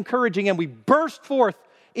really encouraging and we burst forth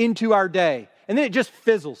into our day. And then it just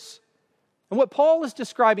fizzles. And what Paul is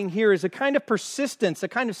describing here is a kind of persistence, a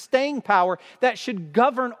kind of staying power that should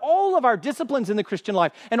govern all of our disciplines in the Christian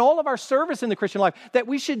life and all of our service in the Christian life. That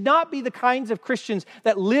we should not be the kinds of Christians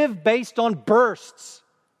that live based on bursts,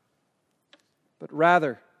 but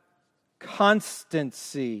rather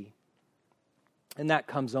constancy. And that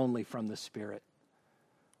comes only from the Spirit.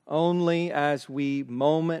 Only as we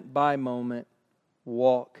moment by moment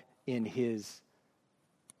walk in His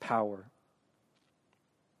power.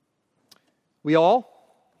 We all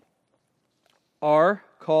are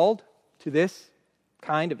called to this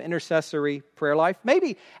kind of intercessory prayer life.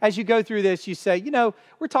 Maybe as you go through this, you say,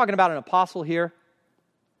 we're talking about an apostle here,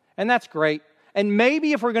 and that's great. And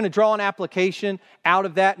maybe if we're going to draw an application out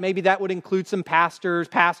of that, maybe that would include some pastors,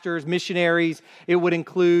 missionaries. It would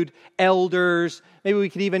include elders. Maybe we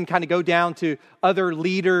could even kind of go down to other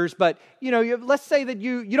leaders. But, let's say that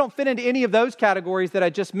you don't fit into any of those categories that I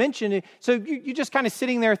just mentioned. So you're just kind of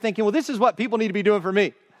sitting there thinking, well, this is what people need to be doing for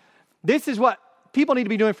me. This is what people need to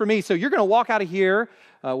be doing for me. So you're going to walk out of here.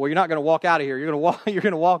 Well, you're not going to walk out of here. You're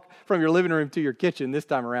going to walk from your living room to your kitchen this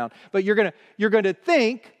time around. But you're going to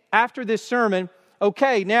think, after this sermon,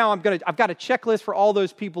 okay, now I've got a checklist for all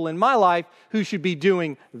those people in my life who should be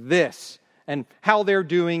doing this and how they're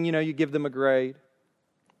doing. You give them a grade.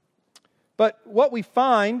 But what we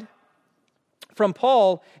find from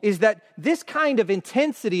Paul is that this kind of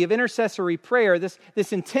intensity of intercessory prayer, this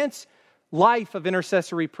intense life of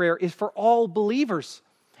intercessory prayer is for all believers.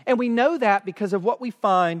 And we know that because of what we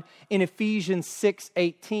find in Ephesians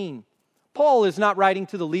 6:18. Paul is not writing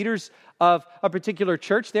to the leaders of a particular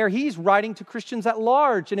church there. He's writing to Christians at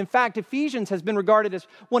large. And in fact, Ephesians has been regarded as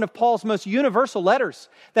one of Paul's most universal letters,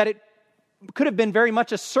 that it could have been very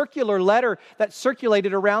much a circular letter that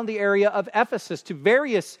circulated around the area of Ephesus to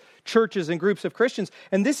various churches and groups of Christians.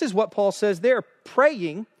 And this is what Paul says there,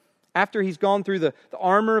 praying, after he's gone through the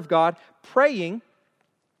armor of God, praying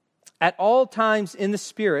at all times in the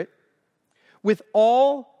Spirit with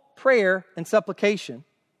all prayer and supplication.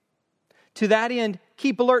 To that end,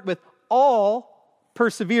 keep alert with all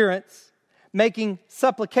perseverance, making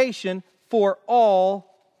supplication for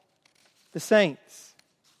all the saints.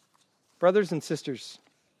 Brothers and sisters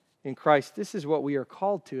in Christ, this is what we are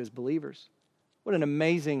called to as believers. What an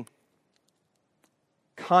amazing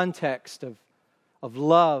context of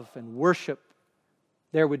love and worship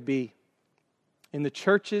there would be in the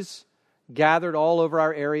churches gathered all over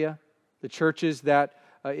our area, the churches that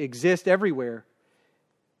exist everywhere,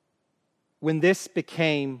 when this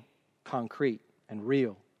became concrete and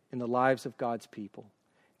real in the lives of God's people.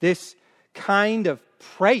 This kind of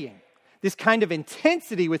praying, this kind of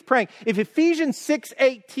intensity with praying. If Ephesians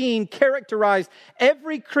 6:18 characterized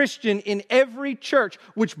every Christian in every church,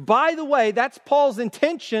 which by the way, that's Paul's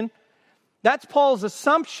intention, That's Paul's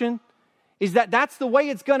assumption, is that that's the way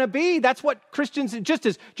it's going to be. That's what Christians, just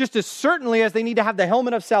as certainly as they need to have the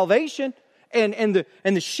helmet of salvation and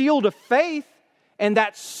the shield of faith and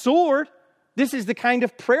that sword, this is the kind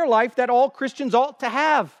of prayer life that all Christians ought to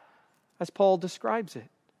have, as Paul describes it.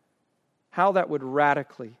 How that would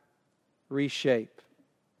radically reshape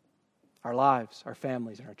our lives, our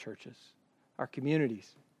families, and our churches, our communities.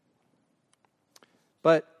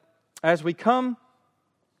 But as we come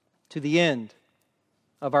to the end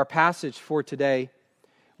of our passage for today,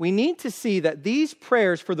 we need to see that these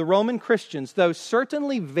prayers for the Roman Christians, though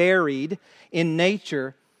certainly varied in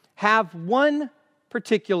nature, have one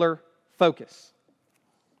particular focus.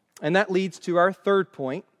 And that leads to our third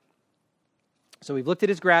point. So we've looked at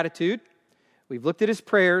his gratitude, we've looked at his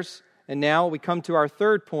prayers, and now we come to our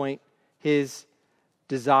third point, his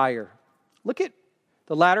desire. Look at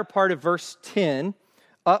the latter part of verse 10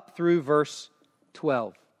 up through verse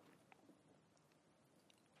 12.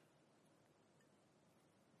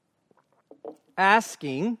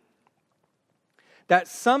 Asking that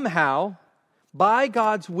somehow, by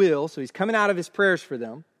God's will, so he's coming out of his prayers for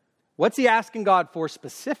them. What's he asking God for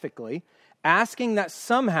specifically? Asking that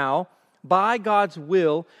somehow, by God's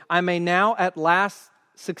will, I may now at last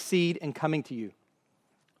succeed in coming to you.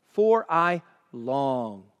 For I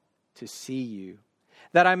long to see you,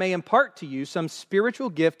 that I may impart to you some spiritual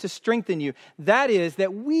gift to strengthen you. That is,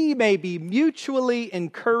 that we may be mutually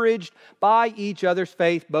encouraged by each other's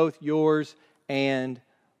faith, both yours and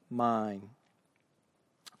mine.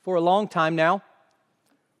 For a long time now,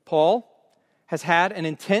 Paul has had an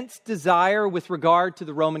intense desire with regard to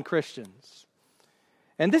the Roman Christians.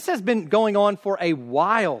 And this has been going on for a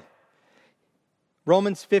while.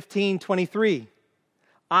 Romans 15:23.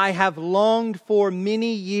 I have longed for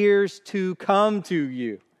many years to come to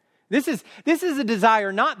you. This is a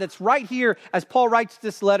desire not that's right here as Paul writes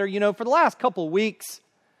this letter. For the last couple weeks,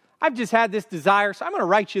 I've just had this desire, so I'm going to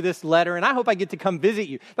write you this letter, and I hope I get to come visit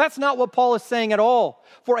you. That's not what Paul is saying at all.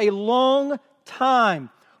 For a long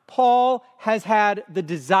time, Paul has had the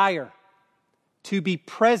desire to be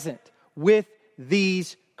present with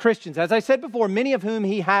these Christians. As I said before, many of whom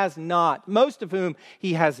he has not, most of whom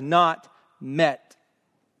he has not met.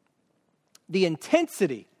 The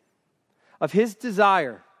intensity of his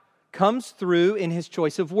desire comes through in his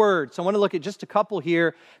choice of words. So I want to look at just a couple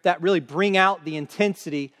here that really bring out the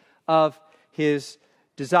intensity of his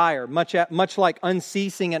desire. Much like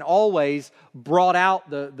unceasing and always brought out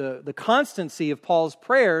the constancy of Paul's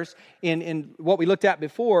prayers in what we looked at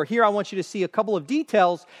before. Here I want you to see a couple of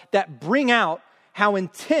details that bring out how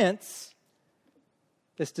intense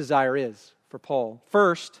this desire is for Paul.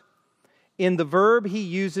 First, in the verb he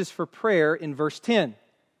uses for prayer in verse 10,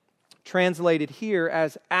 translated here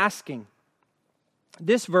as asking.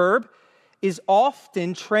 This verb is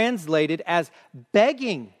often translated as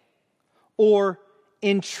begging or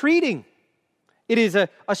entreating. It is a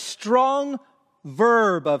strong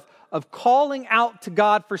verb of calling out to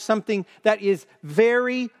God for something that is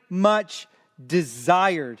very much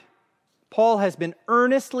desired. Paul has been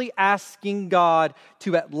earnestly asking God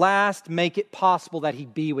to at last make it possible that he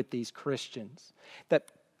be with these Christians, that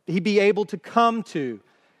he be able to come to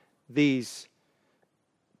these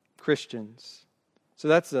Christians. So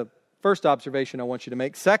that's the first observation I want you to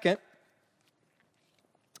make. Second,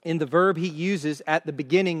 in the verb he uses at the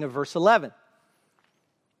beginning of verse 11.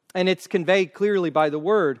 And it's conveyed clearly by the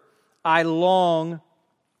word, I long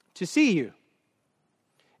to see you.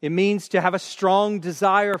 It means to have a strong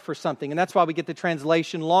desire for something. And that's why we get the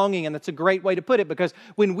translation longing. And that's a great way to put it, because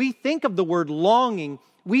when we think of the word longing,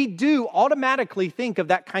 we do automatically think of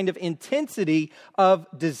that kind of intensity of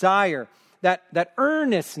desire, that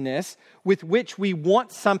earnestness with which we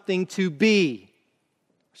want something to be,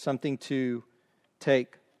 something to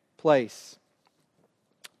take place.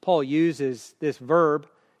 Paul uses this verb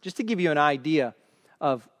just to give you an idea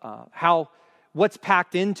of what's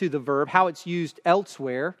packed into the verb, how it's used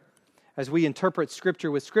elsewhere as we interpret Scripture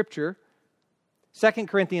with Scripture. 2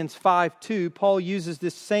 Corinthians 5:2, Paul uses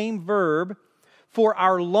this same verb for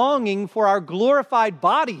our longing for our glorified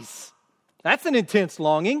bodies. That's an intense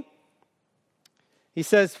longing. He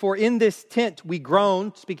says, for in this tent we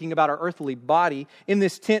groan, speaking about our earthly body, in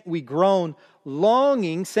this tent we groan,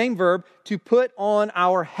 longing, same verb, to put on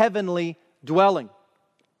our heavenly dwelling.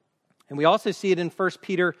 And we also see it in 1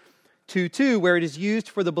 Peter 2:2, where it is used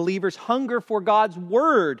for the believer's hunger for God's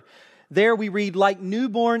word. There we read, like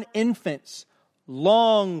newborn infants,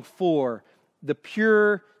 long for the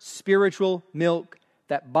pure spiritual milk,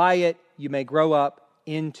 that by it you may grow up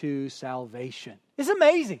into salvation. It's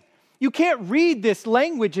amazing. You can't read this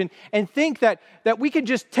language and think that we can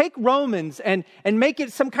just take Romans and make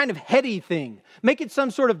it some kind of heady thing, make it some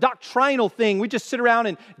sort of doctrinal thing. We just sit around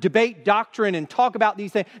and debate doctrine and talk about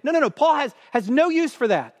these things. No. Paul has no use for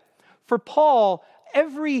that. For Paul,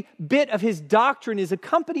 every bit of his doctrine is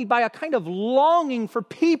accompanied by a kind of longing for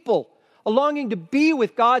people, a longing to be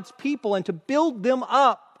with God's people and to build them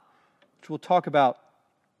up, which we'll talk about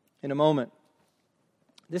in a moment.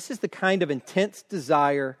 This is the kind of intense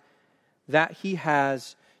desire that he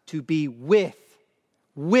has to be with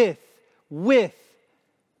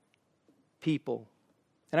people.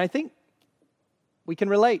 And I think we can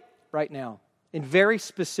relate right now in very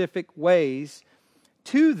specific ways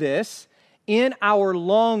to this in our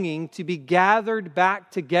longing to be gathered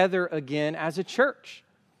back together again as a church.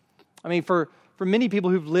 I mean, for many people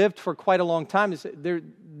who've lived for quite a long time, there's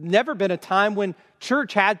never been a time when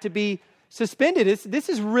church had to be suspended. This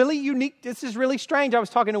is really unique. This is really strange. I was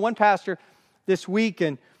talking to one pastor this week,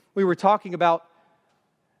 and we were talking about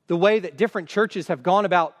the way that different churches have gone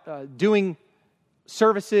about doing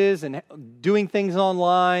services and doing things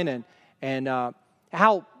online, and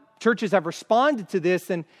how churches have responded to this.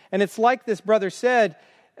 And it's like this brother said,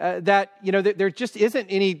 that there just isn't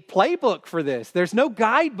any playbook for this. There's no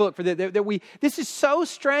guidebook for this. This is so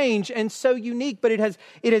strange and so unique, but it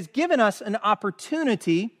has given us an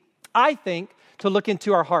opportunity, I think, to look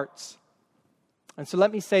into our hearts. And so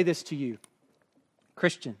let me say this to you,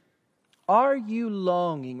 Christian. Are you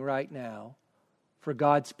longing right now for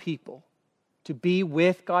God's people, to be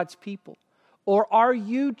with God's people? Or are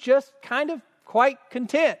you just kind of quite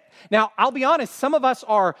content? Now, I'll be honest, some of us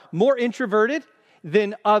are more introverted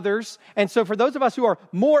than others. And so for those of us who are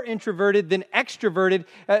more introverted than extroverted,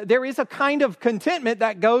 there is a kind of contentment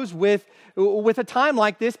that goes with a time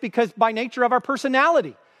like this because by nature of our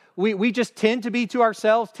personality. We just tend to be to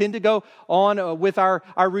ourselves, tend to go on with our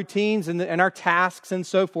routines and our tasks and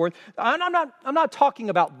so forth. I'm not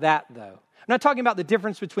talking about that, though. I'm not talking about the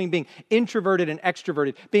difference between being introverted and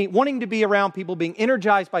extroverted, wanting to be around people, being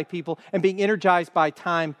energized by people, and being energized by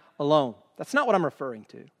time alone. That's not what I'm referring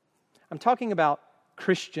to. I'm talking about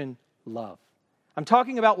Christian love. I'm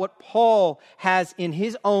talking about what Paul has in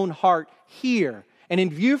his own heart here and in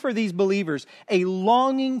view for these believers, a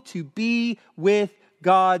longing to be with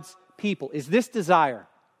God's people. Is this desire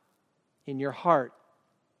in your heart?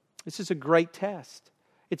 This is a great test.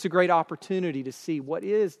 It's a great opportunity to see what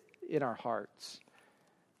is in our hearts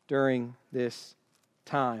during this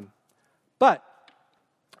time. But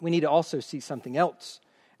we need to also see something else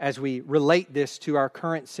as we relate this to our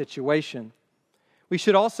current situation. We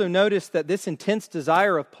should also notice that this intense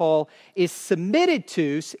desire of Paul is submitted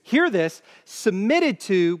to, hear this, submitted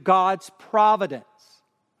to God's providence.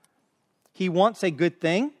 He wants a good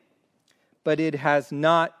thing, but it has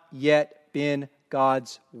not yet been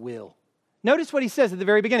God's will. Notice what he says at the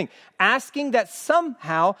very beginning, asking that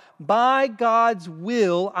somehow by God's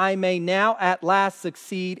will I may now at last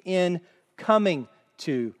succeed in coming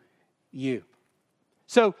to you.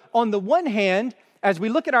 So on the one hand, as we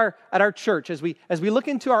look at our church, as we look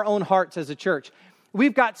into our own hearts as a church,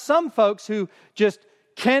 we've got some folks who just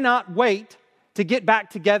cannot wait to get back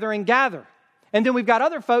together and gather. And then we've got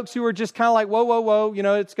other folks who are just kind of like, whoa,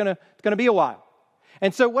 it's going to be a while.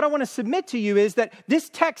 And so what I want to submit to you is that this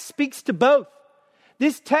text speaks to both.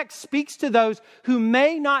 This text speaks to those who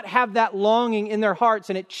may not have that longing in their hearts,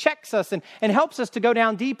 and it checks us and helps us to go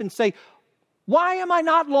down deep and say, why am I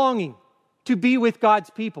not longing to be with God's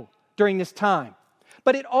people during this time?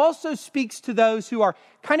 But it also speaks to those who are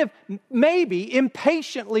kind of maybe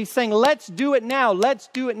impatiently saying, let's do it now,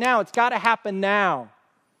 it's got to happen now.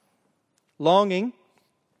 Longing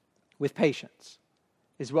with patience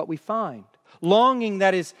is what we find. Longing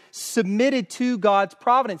that is submitted to God's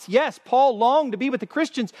providence. Yes, Paul longed to be with the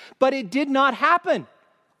Christians, but it did not happen.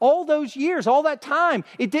 All those years, all that time,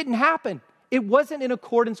 it didn't happen. It wasn't in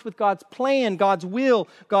accordance with God's plan, God's will,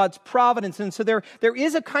 God's providence. And so there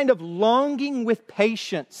is a kind of longing with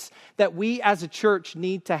patience that we as a church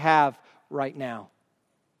need to have right now.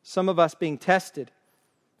 Some of us being tested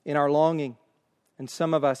in our longing, and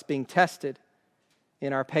some of us being tested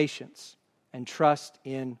in our patience and trust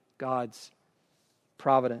in God's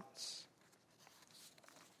providence.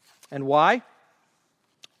 And why?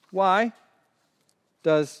 Why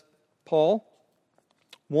does Paul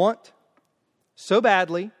want so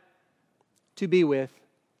badly to be with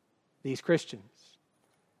these Christians?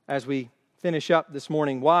 As we finish up this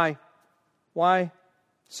morning, why? Why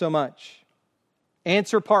so much?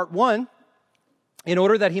 Answer part 1, in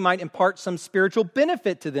order that he might impart some spiritual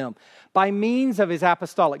benefit to them by means of his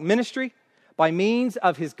apostolic ministry, by means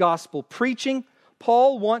of his gospel preaching.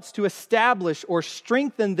 Paul wants to establish or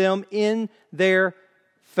strengthen them in their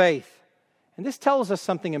faith. And this tells us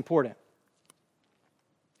something important.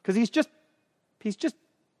 Because he's just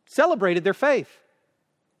celebrated their faith.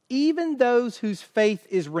 Even those whose faith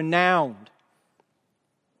is renowned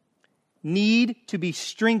need to be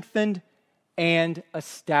strengthened and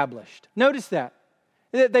established. Notice that.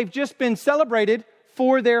 They've just been celebrated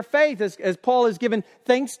for their faith, as Paul has given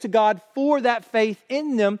thanks to God for that faith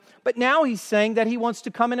in them. But now he's saying that he wants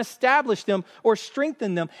to come and establish them or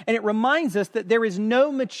strengthen them. And it reminds us that there is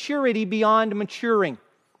no maturity beyond maturing.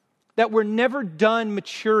 That we're never done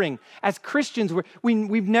maturing. As Christians,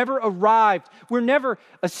 we've never arrived. We're never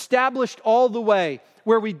established all the way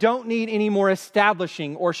where we don't need any more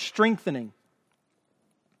establishing or strengthening.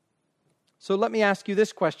 So let me ask you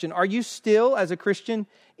this question. Are you still, as a Christian,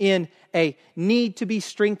 in a need to be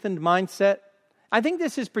strengthened mindset? I think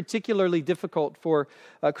this is particularly difficult for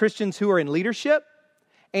Christians who are in leadership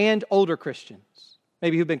and older Christians,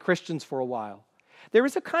 maybe who've been Christians for a while. There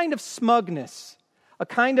is a kind of smugness, a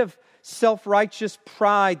kind of self-righteous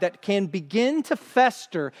pride that can begin to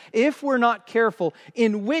fester if we're not careful,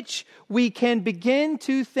 in which we can begin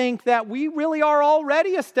to think that we really are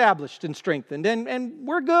already established and strengthened and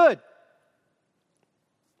we're good.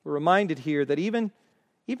 We're reminded here that even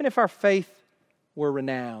if our faith were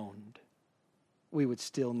renowned, we would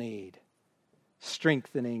still need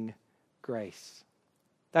strengthening grace.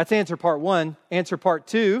 That's answer part one. Answer part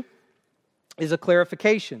two is a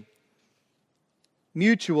clarification.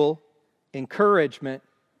 Mutual encouragement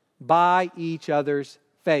by each other's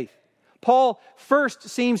faith. Paul first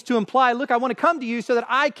seems to imply, look, I want to come to you so that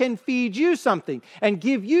I can feed you something and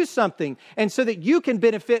give you something and so that you can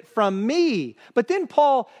benefit from me. But then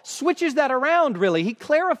Paul switches that around, really. He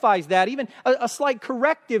clarifies that, even a slight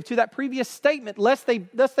corrective to that previous statement, lest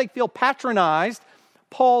they feel patronized.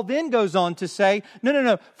 Paul then goes on to say,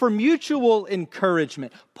 no, for mutual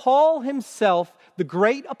encouragement. Paul himself, the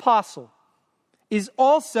great apostle, is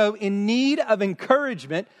also in need of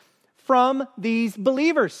encouragement from these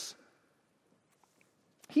believers.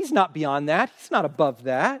 He's not beyond that. He's not above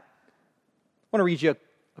that. I want to read you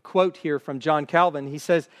a quote here from John Calvin. He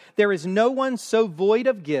says, "There is no one so void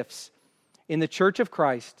of gifts in the church of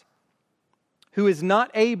Christ who is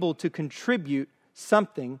not able to contribute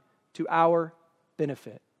something to our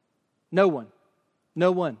benefit." No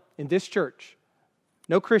one in this church,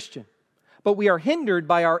 no Christian. But we are hindered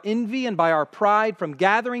by our envy and by our pride from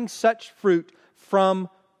gathering such fruit from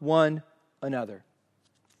one another.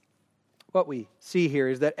 What we see here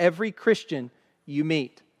is that every Christian you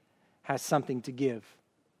meet has something to give.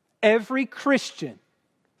 Every Christian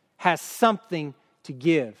has something to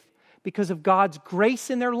give because of God's grace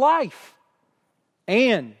in their life.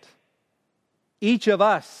 And each of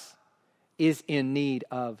us is in need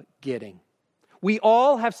of getting. We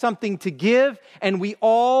all have something to give, and we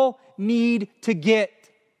all need to get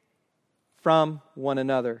from one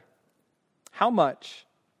another. How much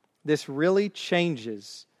this really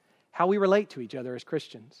changes how we relate to each other as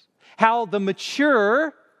Christians. How the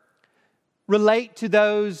mature relate to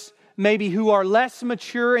those maybe who are less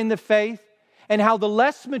mature in the faith, and how the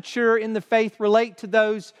less mature in the faith relate to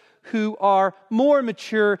those who are more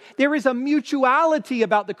mature. There is a mutuality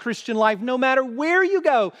about the Christian life no matter where you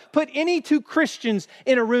go. Put any two Christians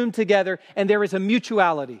in a room together and there is a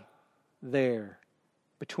mutuality there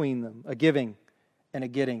between them, a giving and a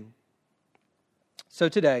getting. So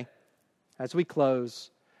today, as we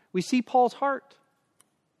close, we see Paul's heart.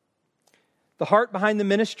 The heart behind the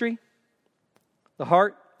ministry, the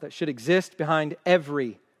heart that should exist behind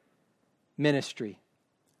every ministry,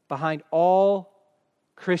 behind all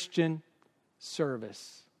Christian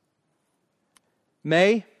service.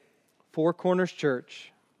 May Four Corners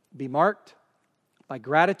Church be marked by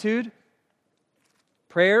gratitude,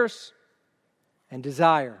 prayers, and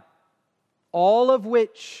desire, all of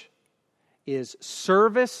which is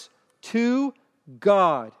service to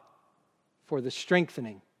God for the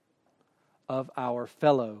strengthening of our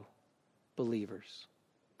fellow believers.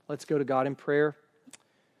 Let's go to God in prayer.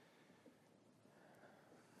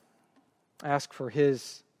 Ask for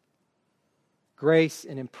His grace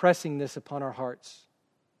in impressing this upon our hearts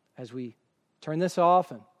as we turn this off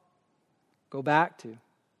and go back to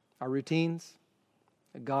our routines.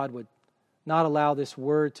 That God would not allow this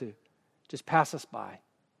word to just pass us by.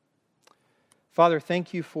 Father,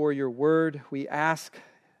 thank you for your word. We ask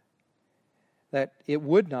that it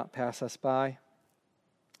would not pass us by.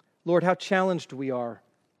 Lord, how challenged we are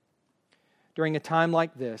during a time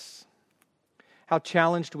like this. How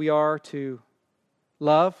challenged we are to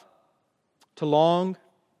love, to long,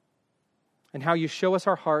 and how you show us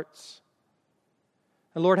our hearts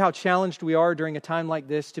And Lord, how challenged we are during a time like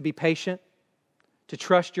this to be patient, to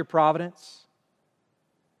trust your providence.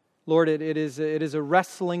 Lord, it is a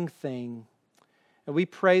wrestling thing. And we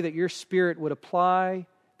pray that your Spirit would apply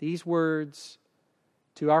these words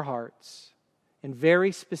to our hearts in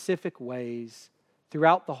very specific ways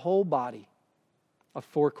throughout the whole body of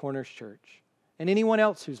Four Corners Church and anyone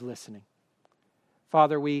else who's listening.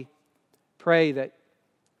 Father, we pray that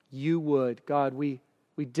you would, God, we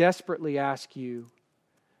desperately ask you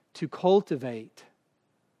to cultivate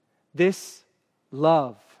this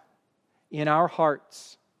love in our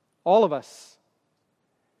hearts, all of us,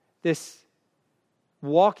 this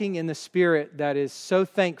walking in the Spirit that is so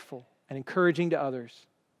thankful and encouraging to others,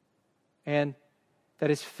 and that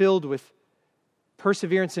is filled with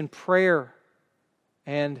perseverance in prayer,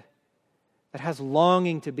 and that has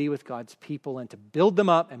longing to be with God's people and to build them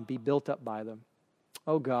up and be built up by them.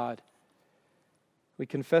 Oh God, we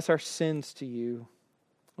confess our sins to you.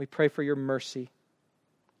 We pray for your mercy.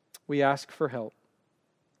 We ask for help,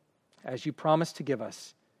 as you promised to give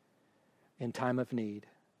us in time of need.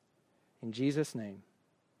 In Jesus' name,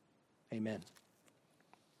 amen.